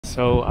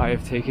So I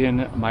have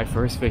taken my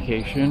first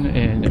vacation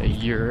in a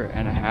year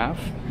and a half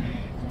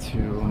to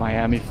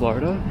Miami,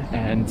 Florida,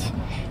 and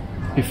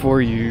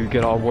before you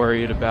get all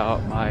worried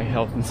about my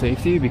health and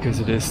safety,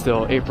 because it is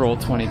still April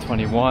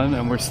 2021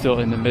 and we're still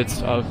in the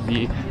midst of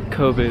the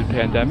COVID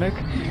pandemic,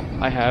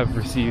 I have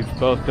received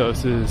both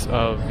doses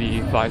of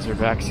the Pfizer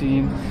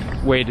vaccine,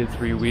 waited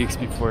 3 weeks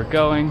before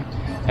going,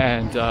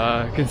 and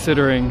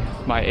considering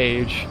my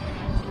age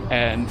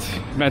and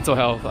mental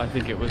health, I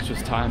think it was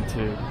just time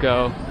to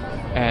go,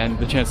 and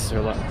the chances are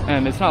low.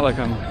 And it's not like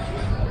I'm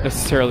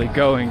necessarily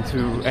going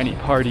to any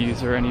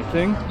parties or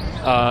anything.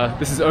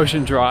 This is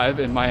Ocean Drive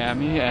in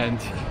Miami, and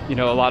you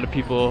know, a lot of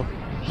people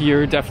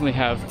here definitely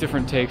have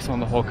different takes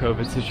on the whole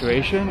COVID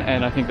situation,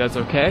 and I think that's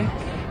okay.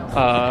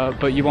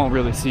 But you won't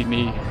really see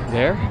me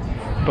there.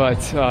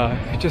 But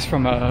just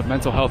from a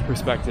mental health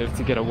perspective,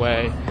 to get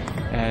away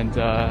and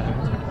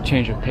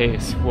change of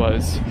pace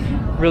was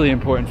really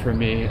important for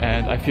me,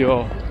 and I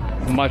feel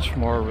much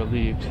more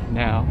relieved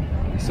now.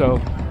 So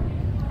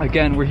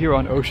again, we're here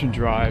on Ocean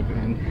Drive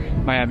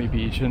in Miami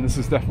Beach, and this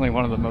is definitely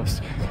one of the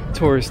most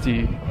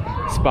touristy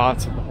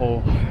spots of the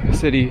whole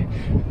city.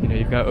 You know,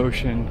 you've got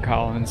Ocean,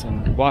 Collins,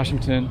 and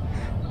Washington.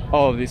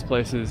 All of these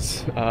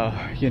places,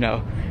 you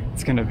know,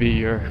 it's gonna be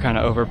your kind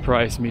of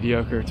overpriced,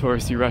 mediocre,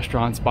 touristy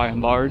restaurants by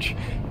and large.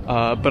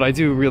 But I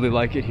do really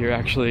like it here,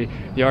 actually.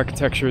 The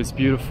architecture is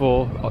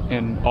beautiful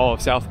in all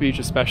of South Beach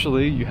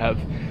especially. You have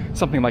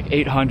something like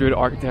 800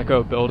 Art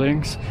Deco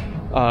buildings.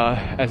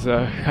 As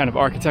a kind of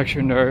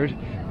architecture nerd,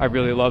 I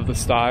really love the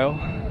style.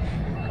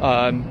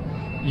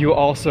 You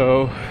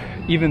also,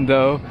 even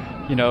though,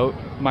 you know,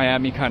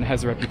 Miami kind of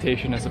has a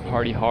reputation as a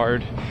party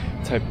hard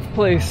type of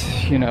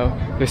place, you know,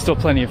 there's still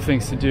plenty of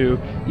things to do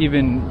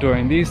even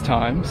during these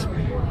times.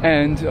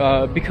 And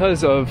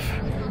because of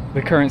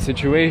the current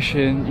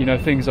situation, you know,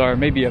 things are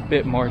maybe a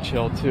bit more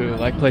chill too.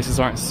 Like, places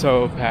aren't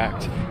so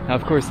packed. Now,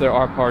 of course, there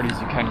are parties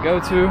you can go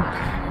to,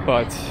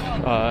 but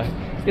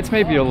it's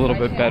maybe a little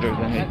bit better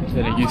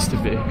than it used to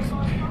be.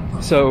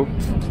 So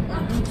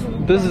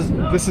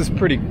this is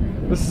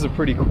a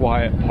pretty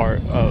quiet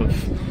part of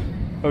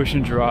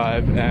Ocean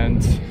Drive,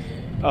 and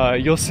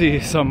you'll see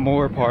some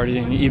more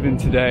partying even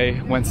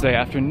today, Wednesday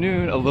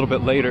afternoon, a little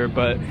bit later.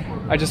 But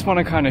I just want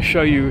to kind of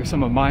show you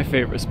some of my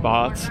favorite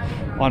spots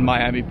on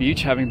Miami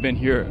Beach, having been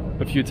here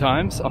a few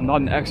times. I'm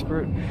not an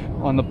expert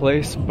on the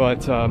place,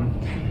 but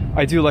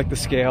I do like the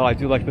scale, I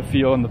do like the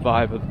feel and the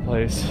vibe of the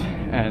place,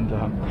 and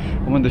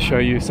I wanted to show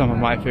you some of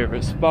my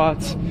favorite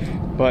spots.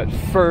 But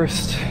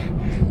first,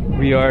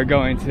 we are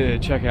going to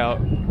check out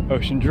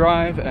Ocean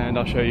Drive, and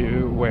I'll show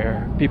you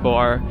where people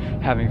are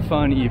having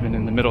fun even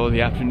in the middle of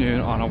the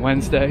afternoon on a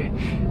Wednesday.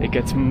 It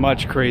gets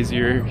much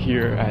crazier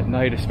here at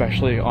night,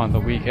 especially on the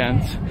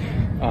weekends,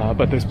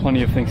 but there's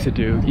plenty of things to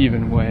do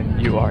even when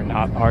you are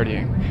not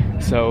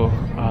partying. So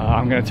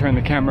I'm gonna turn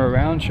the camera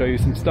around, show you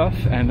some stuff,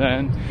 and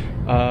then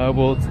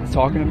we'll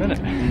talk in a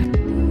minute.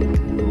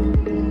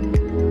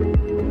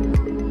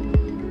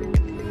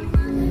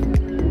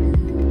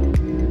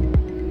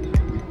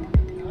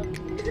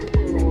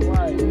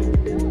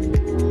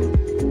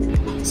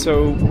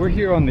 So we're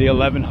here on the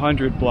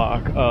 1100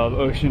 block of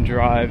Ocean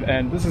Drive,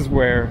 and this is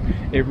where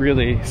it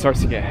really starts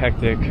to get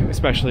hectic,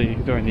 especially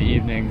during the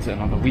evenings and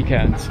on the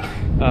weekends.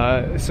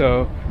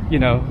 So, you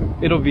know,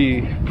 it'll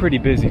be pretty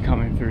busy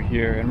coming through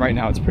here, and right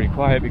now it's pretty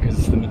quiet because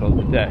it's the middle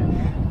of the day.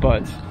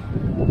 But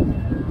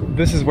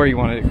this is where you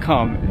want to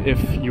come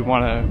if you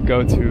want to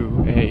go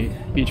to a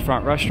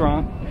beachfront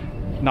restaurant.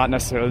 Not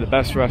necessarily the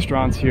best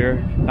restaurants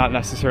here, not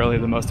necessarily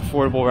the most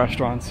affordable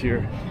restaurants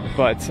here,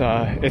 but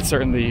it's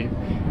certainly,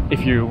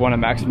 if you want to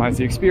maximize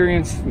the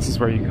experience, this is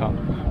where you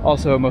come.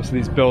 Also, most of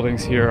these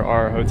buildings here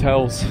are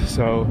hotels,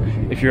 so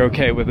if you're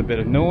okay with a bit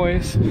of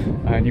noise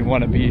and you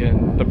want to be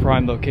in the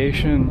prime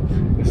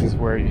location, this is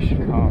where you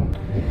should come.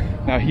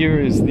 Now, here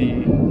is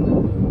the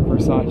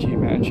Versace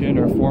mansion,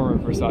 or former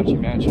Versace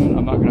mansion.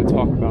 I'm not going to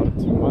talk about it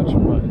too much,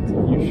 but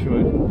you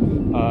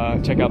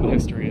should check out the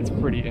history. It's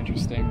pretty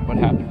interesting what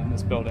happened in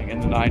this building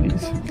in the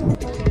 90s.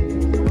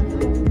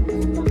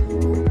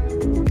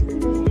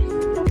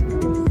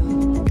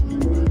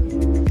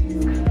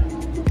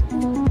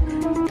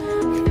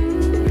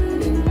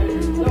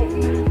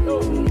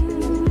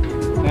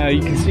 Now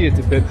you can see it's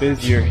a bit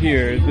busier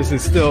here. This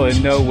is still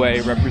in no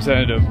way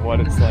representative of what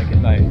it's like at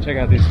night. Check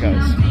out these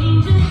guys.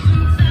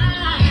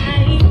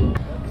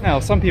 Now,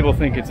 some people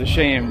think it's a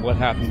shame what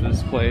happened to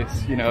this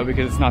place, you know,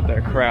 because it's not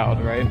their crowd,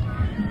 right?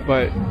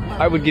 But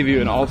I would give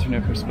you an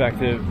alternate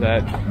perspective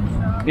that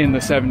in the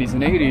 70s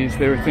and 80s,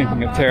 they were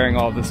thinking of tearing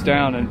all this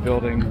down and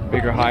building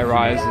bigger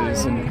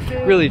high-rises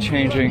and really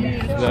changing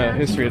the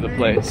history of the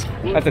place.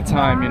 At the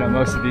time, you know,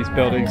 most of these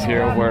buildings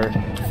here were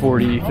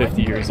 40,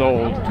 50 years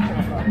old.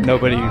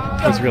 Nobody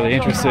was really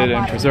interested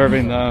in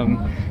preserving them.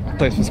 The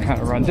place was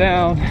kind of run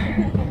down.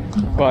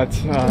 But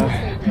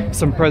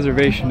some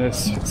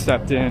preservationists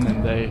stepped in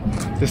and they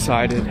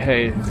decided,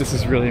 hey, this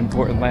is a really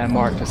important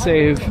landmark to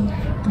save.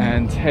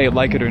 And hey,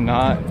 like it or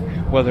not,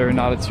 whether or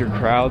not it's your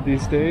crowd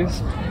these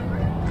days,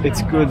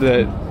 it's good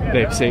that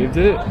they've saved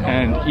it,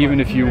 and even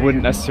if you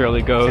wouldn't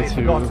necessarily go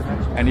to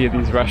any of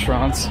these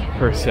restaurants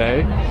per se,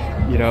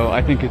 you know,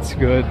 I think it's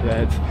good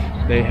that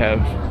they have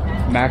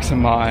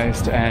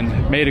maximized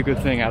and made a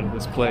good thing out of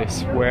this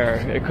place where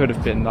it could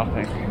have been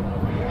nothing.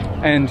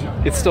 And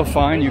it's still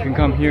fine. You can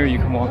come here, you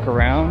can walk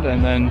around,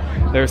 and then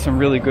there are some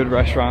really good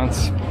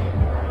restaurants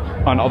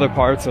on other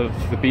parts of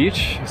the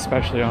beach,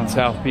 especially on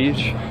South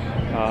Beach.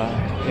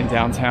 In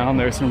downtown,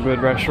 there's some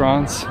good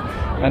restaurants,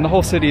 and the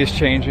whole city is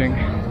changing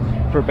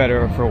for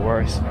better or for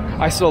worse.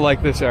 I still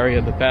like this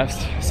area the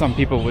best. Some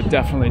people would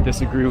definitely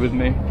disagree with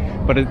me,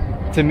 but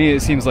to me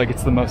it seems like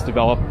it's the most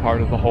developed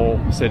part of the whole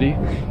city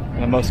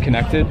and the most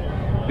connected.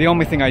 The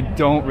only thing I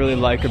don't really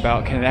like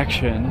about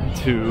connection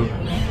to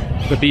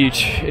the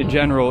beach in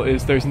general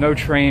is there's no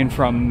train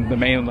from the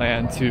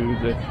mainland to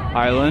the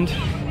island,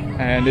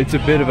 and it's a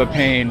bit of a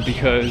pain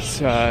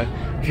because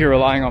if you're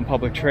relying on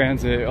public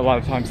transit, a lot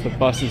of times the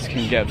buses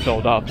can get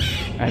filled up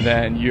and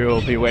then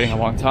you'll be waiting a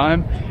long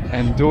time.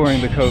 And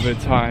during the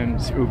COVID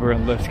times, Uber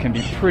and Lyft can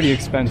be pretty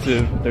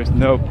expensive. There's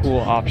no pool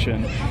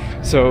option.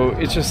 So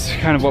it's just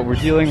kind of what we're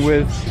dealing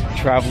with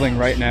traveling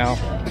right now.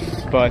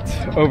 But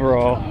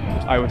overall,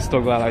 I was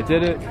still glad I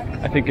did it.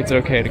 I think it's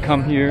okay to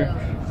come here.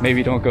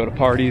 Maybe don't go to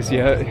parties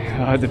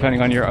yet,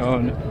 depending on your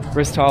own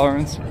risk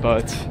tolerance.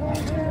 But,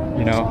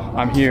 you know,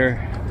 I'm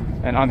here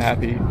and I'm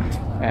happy.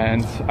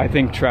 And I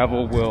think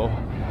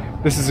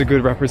this is a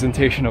good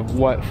representation of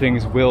what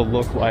things will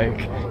look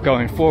like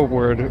going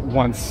forward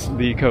once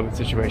the COVID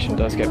situation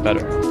does get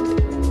better.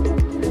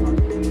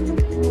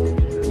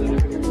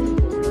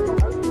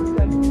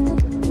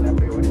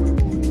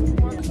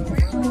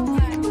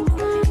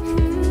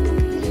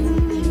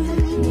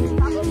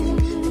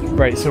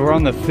 Right, so we're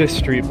on the 5th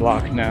Street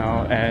block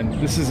now, and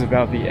this is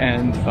about the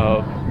end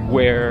of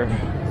where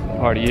the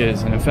party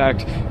is. And in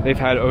fact, they've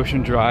had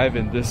Ocean Drive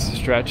in this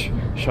stretch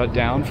shut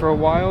down for a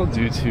while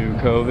due to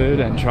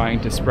COVID and trying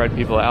to spread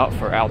people out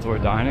for outdoor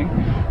dining.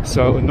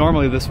 So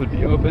normally this would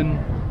be open.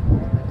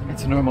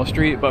 It's a normal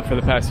street, but for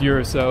the past year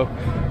or so,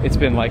 it's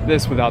been like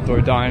this with outdoor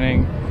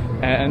dining.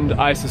 And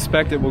I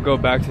suspect it will go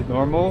back to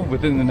normal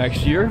within the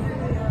next year.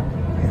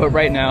 But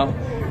right now,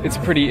 it's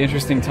a pretty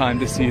interesting time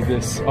to see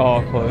this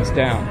all closed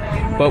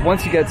down. But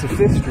once you get to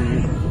 5th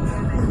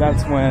Street,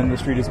 that's when the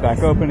street is back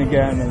open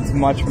again, and it's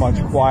much, much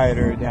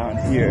quieter down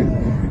here.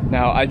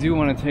 Now, I do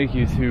want to take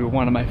you to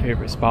one of my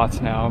favorite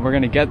spots now, and we're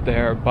going to get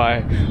there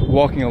by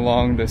walking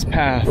along this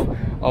path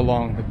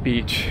along the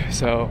beach.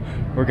 So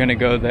we're going to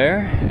go there,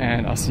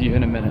 and I'll see you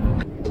in a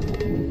minute.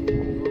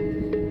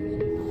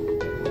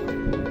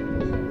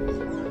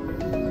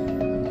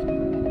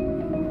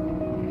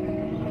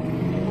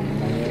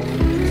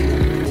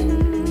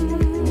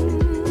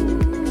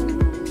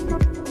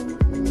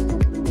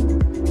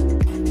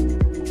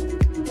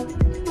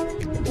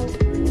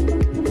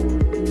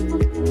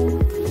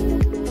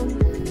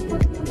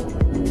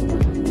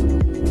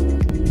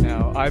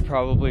 I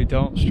probably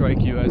don't strike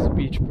you as a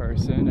beach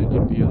person, and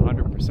you'd be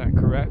 100%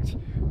 correct.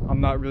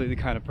 I'm not really the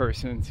kind of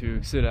person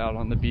to sit out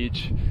on the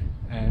beach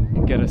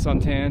and get a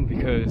suntan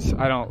because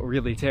I don't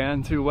really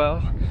tan too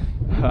well.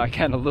 I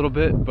can a little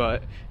bit,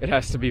 but it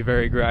has to be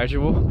very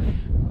gradual.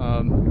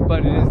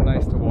 But it is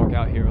nice to walk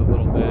out here a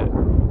little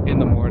bit in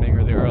the morning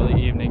or the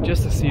early evening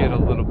just to see it a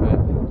little bit.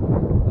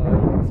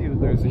 You can see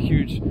that there's a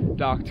huge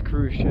docked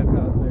cruise ship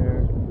out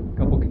there, a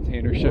couple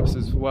container ships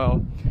as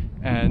well.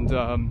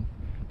 And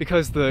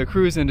because the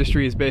cruise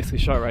industry is basically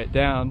shut right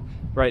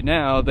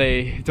now,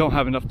 they don't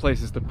have enough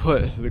places to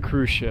put the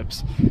cruise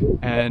ships.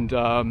 And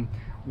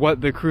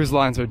what the cruise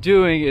lines are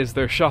doing is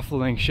they're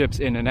shuffling ships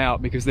in and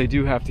out because they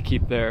do have to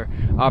keep their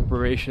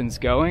operations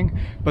going,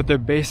 but they're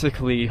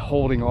basically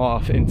holding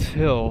off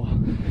until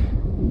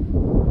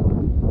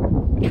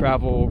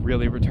travel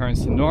really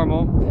returns to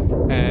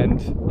normal.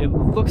 And it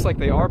looks like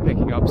they are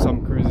picking up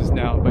some cruises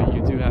now, but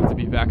you do have to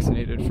be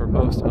vaccinated for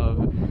most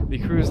of the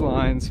cruise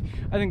lines.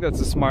 I think that's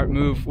a smart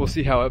move. We'll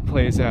see how it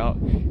plays out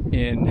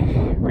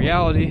in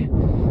reality.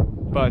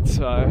 But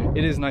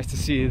it is nice to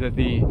see that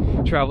the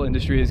travel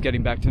industry is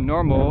getting back to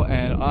normal,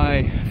 and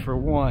I, for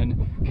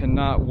one,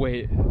 cannot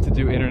wait to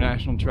do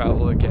international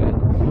travel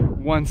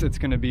again. Once it's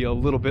going to be a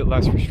little bit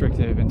less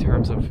restrictive in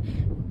terms of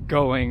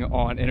going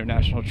on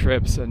international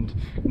trips and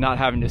not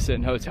having to sit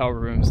in hotel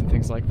rooms and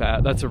things like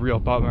that. That's a real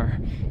bummer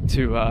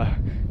to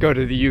go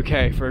to the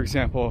UK, for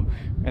example,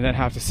 and then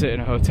have to sit in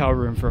a hotel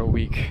room for a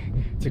week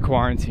to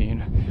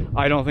quarantine.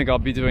 I don't think I'll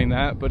be doing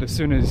that, but as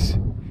soon as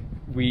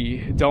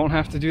we don't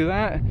have to do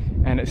that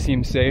and it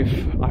seems safe,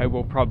 I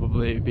will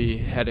probably be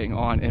heading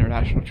on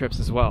international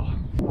trips as well.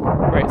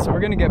 Right, so we're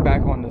gonna get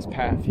back on this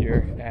path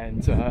here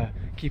and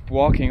keep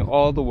walking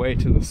all the way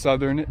to the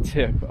southern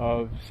tip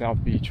of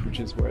South Beach, which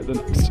is where the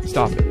next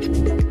stop is.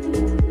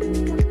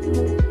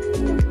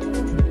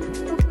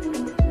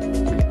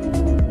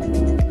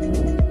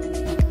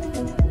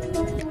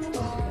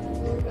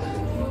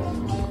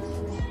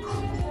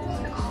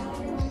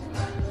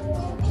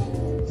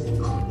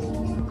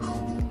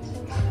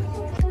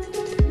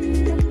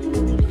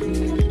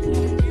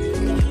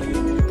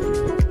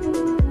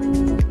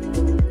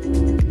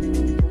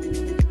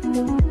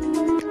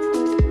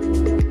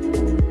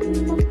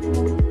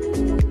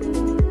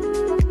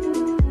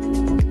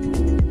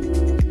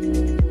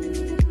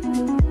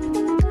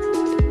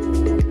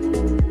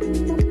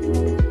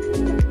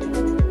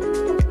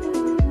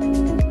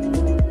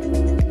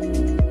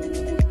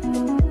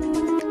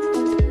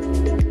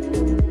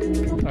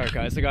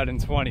 Alright guys, I got in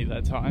 20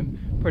 that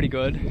time. Pretty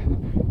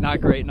good.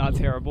 Not great, not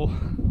terrible.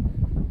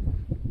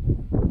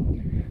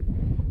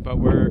 But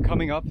we're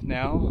coming up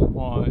now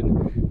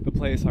on the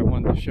place I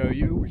wanted to show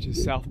you, which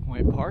is South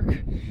Point Park.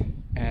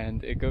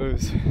 And it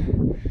goes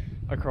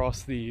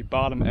across the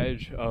bottom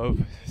edge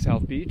of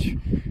South Beach.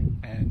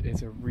 And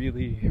it's a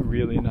really,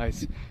 really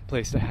nice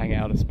place to hang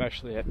out,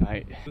 especially at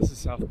night. This is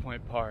South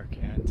Point Park,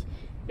 and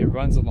it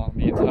runs along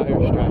the entire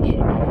stretch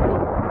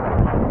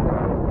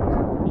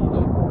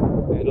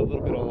and a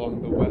little bit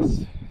along the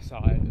west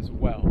side as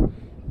well.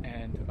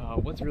 And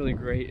what's really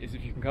great is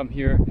if you can come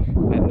here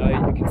at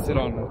night, you can sit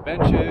on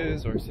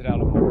benches or sit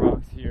out on the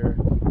rocks here,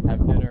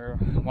 have dinner,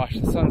 watch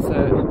the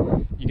sunset.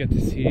 You get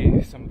to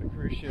see some of the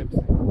cruise ships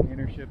and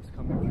container ships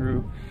coming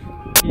through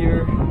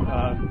here.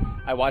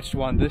 I watched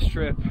one this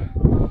trip,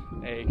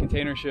 a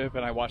container ship,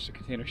 and I watched a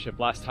container ship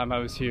last time I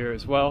was here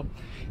as well.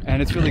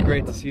 And it's really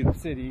great to see the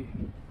city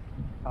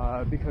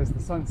because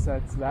the sun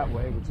sets that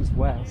way, which is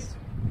west.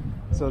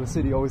 So the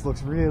city always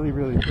looks really,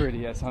 really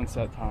pretty at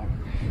sunset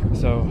time.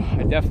 So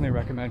I definitely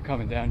recommend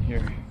coming down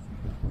here.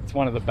 It's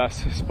one of the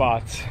best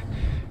spots,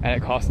 and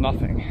it costs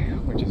nothing,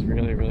 which is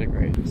really, really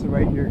great. So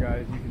right here,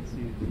 guys, you can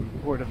see the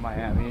port of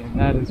Miami, and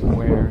that is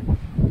where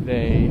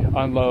they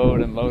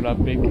unload and load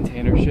up big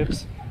container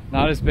ships.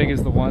 Not as big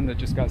as the one that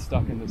just got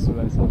stuck in the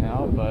Suez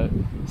Canal, but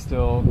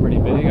still pretty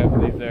big. I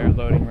believe they're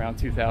loading around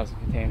 2,000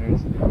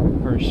 containers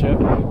per ship,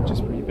 which is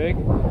pretty big.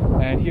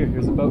 And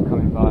here's a boat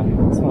coming by,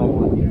 a small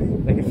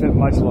one. They can fit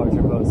much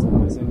larger boats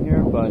than this in here,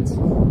 but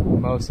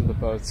most of the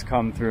boats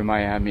come through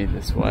Miami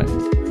this way.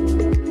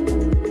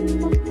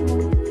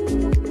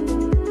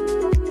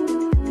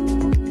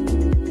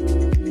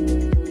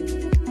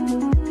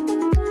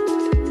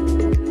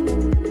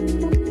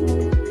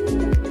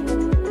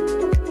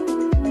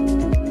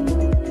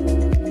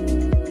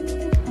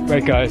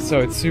 Right guys, so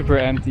it's super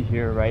empty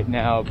here right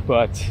now,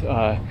 but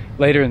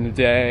later in the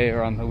day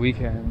or on the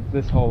weekend,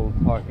 this whole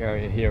park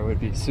area here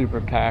would be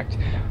super packed.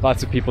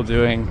 Lots of people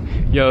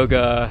doing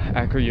yoga,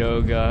 acro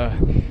yoga,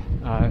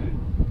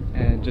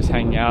 and just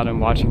hanging out and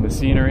watching the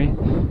scenery.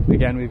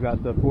 Again, we've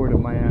got the port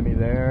of Miami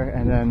there,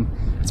 and then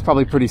it's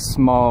probably pretty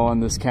small on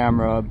this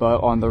camera,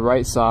 but on the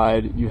right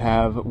side you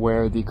have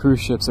where the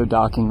cruise ships are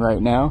docking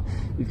right now.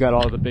 You've got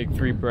all the big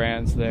 3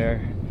 brands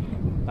there.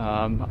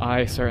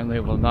 I certainly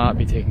will not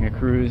be taking a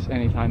cruise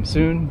anytime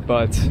soon,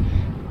 but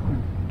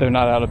they're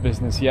not out of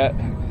business yet,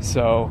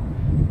 so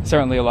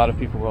certainly a lot of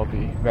people will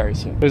be very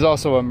soon. There's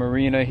also a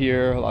marina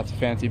here, lots of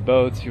fancy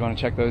boats if you want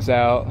to check those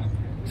out.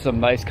 Some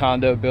nice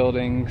condo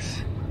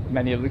buildings,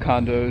 many of the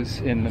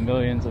condos in the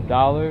millions of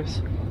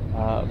dollars,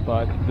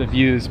 but the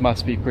views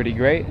must be pretty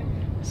great,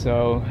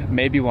 so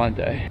maybe one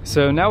day.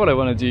 So now what I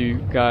want to do,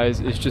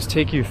 guys, is just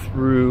take you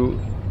through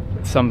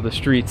some of the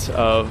streets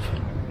of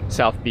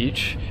South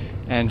Beach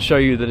and show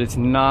you that it's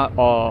not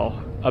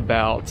all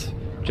about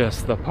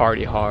just the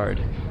party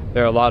hard.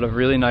 There are a lot of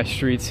really nice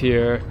streets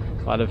here,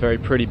 a lot of very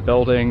pretty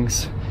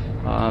buildings,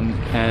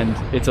 and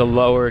it's a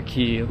lower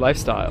key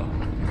lifestyle.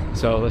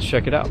 So let's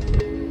check it out.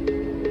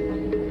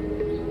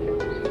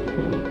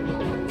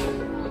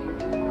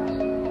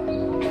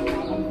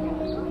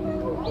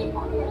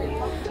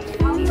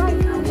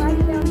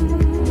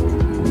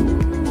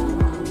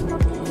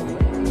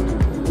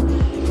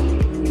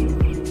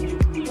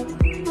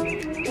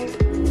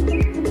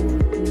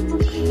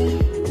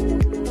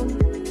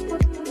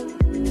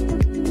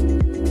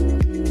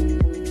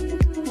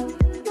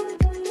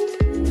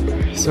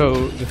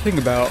 So the thing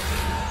about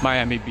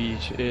Miami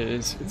Beach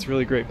is it's a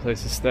really great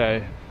place to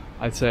stay.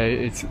 I'd say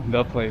it's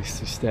the place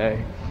to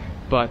stay,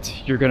 but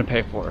you're gonna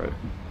pay for it.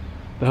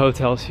 The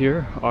hotels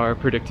here are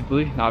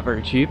predictably not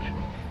very cheap.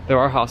 There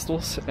are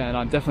hostels, and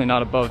I'm definitely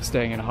not above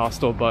staying in a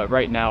hostel, but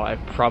right now I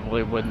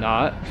probably would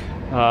not.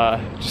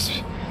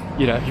 Just,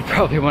 you know, you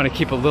probably want to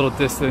keep a little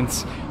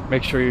distance,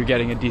 make sure you're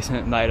getting a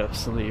decent night of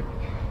sleep.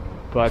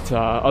 But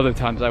other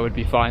times I would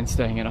be fine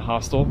staying in a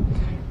hostel.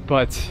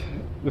 But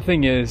the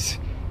thing is,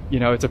 you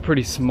know, it's a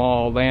pretty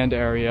small land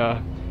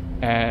area,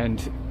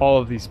 and all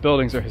of these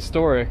buildings are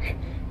historic,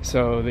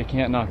 so they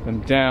can't knock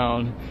them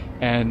down.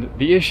 And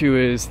the issue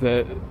is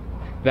that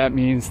that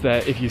means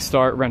that if you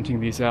start renting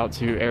these out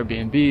to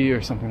Airbnb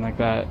or something like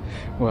that,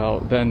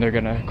 well, then they're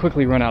gonna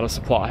quickly run out of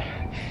supply,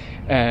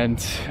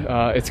 and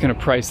it's gonna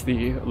price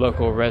the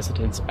local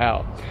residents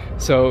out.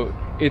 So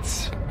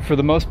it's, for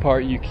the most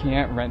part, you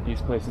can't rent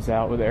these places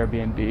out with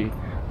Airbnb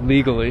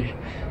legally.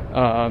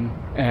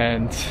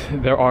 And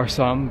there are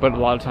some, but a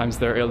lot of times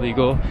they're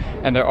illegal,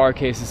 and there are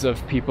cases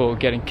of people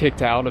getting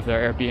kicked out of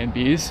their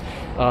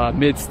Airbnbs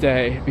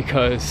mid-stay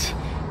because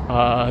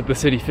the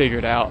city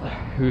figured out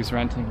who's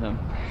renting them.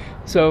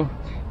 So,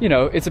 you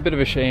know, it's a bit of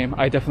a shame.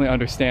 I definitely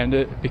understand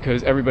it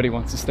because everybody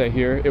wants to stay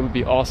here. It would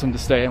be awesome to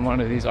stay in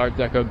one of these Art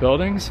Deco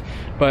buildings,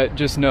 but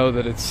just know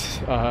that it's,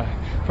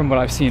 from what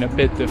I've seen, a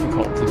bit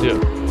difficult to do.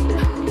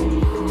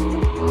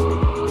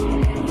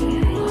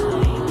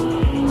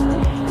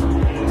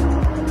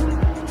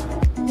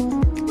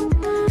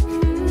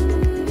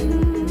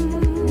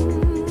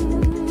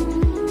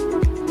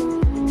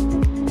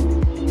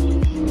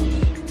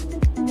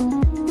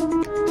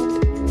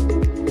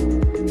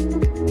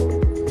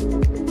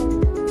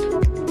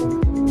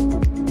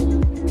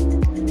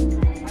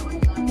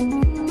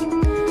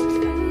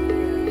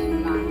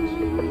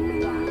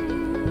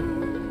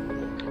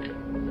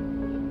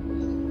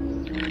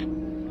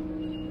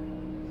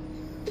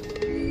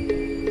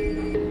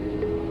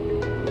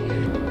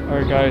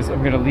 Alright guys, I'm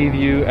going to leave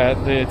you at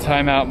the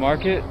Timeout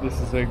Market. This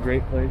is a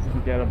great place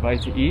to get a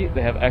bite to eat.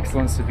 They have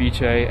excellent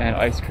ceviche and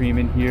ice cream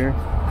in here.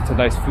 It's a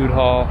nice food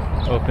hall,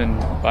 open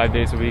 5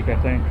 days a week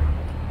I think.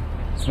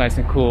 It's nice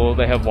and cool.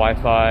 They have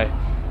Wi-Fi.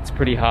 It's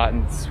pretty hot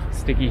and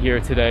sticky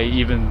here today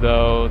even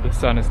though the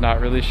sun is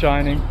not really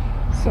shining.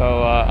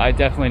 So I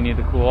definitely need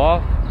to cool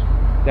off.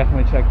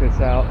 Definitely check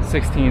this out.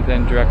 16th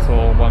and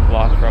Drexel, 1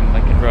 block from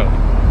Lincoln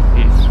Road.